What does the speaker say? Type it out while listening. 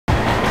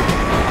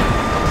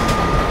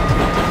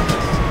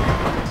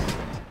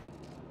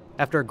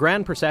After a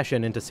grand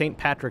procession into St.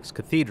 Patrick's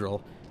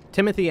Cathedral,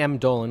 Timothy M.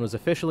 Dolan was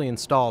officially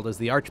installed as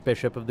the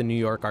Archbishop of the New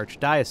York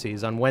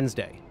Archdiocese on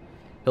Wednesday.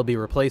 He'll be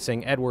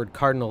replacing Edward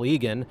Cardinal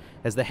Egan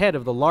as the head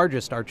of the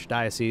largest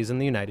archdiocese in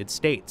the United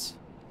States.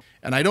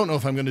 And I don't know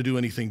if I'm going to do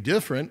anything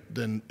different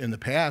than in the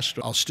past.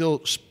 I'll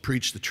still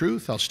preach the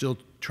truth. I'll still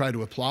try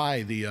to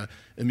apply the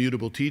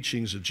immutable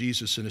teachings of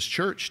Jesus and his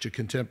church to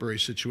contemporary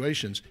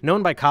situations.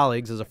 Known by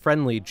colleagues as a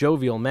friendly,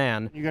 jovial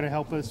man, you're going to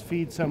help us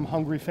feed some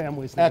hungry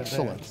families.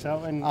 Excellent.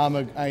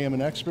 I am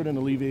an expert in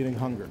alleviating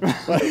hunger.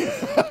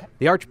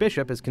 The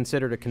Archbishop is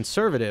considered a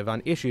conservative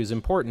on issues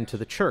important to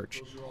the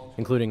church,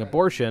 including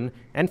abortion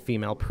and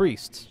female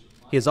priests.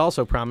 He has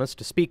also promised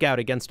to speak out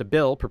against a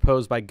bill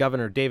proposed by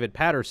Governor David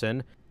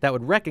Paterson that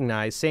would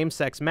recognize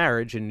same-sex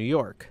marriage in New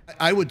York.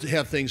 I would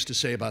have things to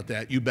say about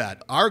that, you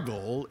bet. Our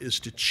goal is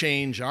to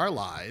change our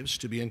lives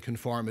to be in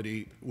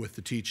conformity with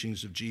the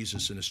teachings of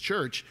Jesus and his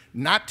church,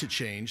 not to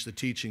change the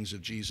teachings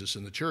of Jesus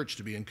and the church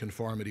to be in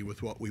conformity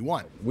with what we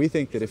want. We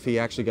think that if he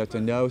actually got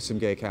to know some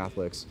gay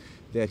Catholics,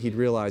 that he'd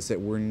realize that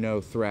we're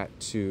no threat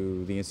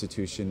to the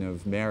institution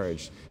of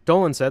marriage.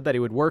 Dolan said that he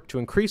would work to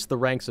increase the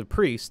ranks of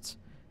priests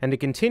and to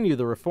continue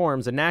the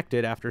reforms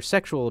enacted after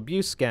sexual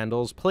abuse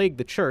scandals plagued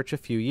the church a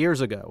few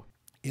years ago.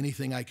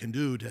 Anything I can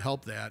do to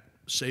help that,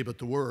 say but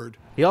the word.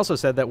 He also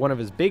said that one of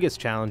his biggest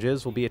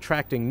challenges will be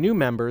attracting new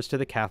members to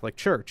the Catholic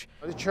Church.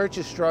 The church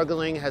is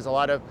struggling, has a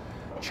lot of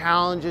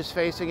challenges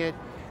facing it,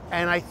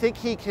 and I think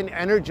he can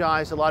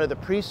energize a lot of the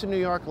priests in New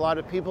York, a lot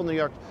of people in New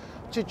York,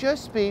 to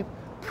just be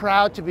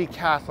proud to be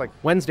Catholic.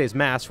 Wednesday's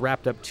Mass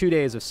wrapped up 2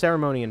 days of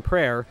ceremony and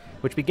prayer,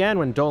 which began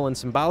when Dolan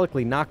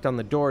symbolically knocked on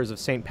the doors of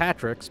St.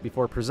 Patrick's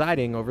before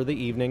presiding over the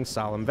evening's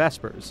solemn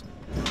vespers.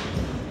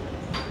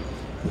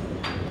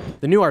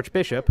 The new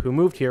Archbishop, who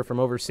moved here from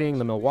overseeing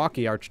the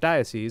Milwaukee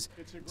Archdiocese,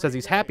 says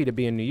he's happy to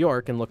be in New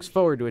York and looks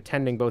forward to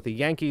attending both a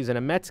Yankees and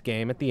a Mets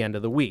game at the end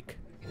of the week.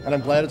 And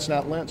I'm glad it's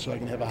not Lent, so I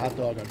can have a hot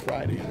dog on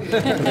Friday.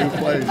 New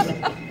place.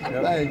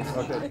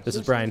 Thanks. This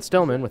is Brian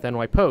Stillman with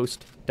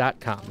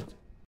NYPost.com.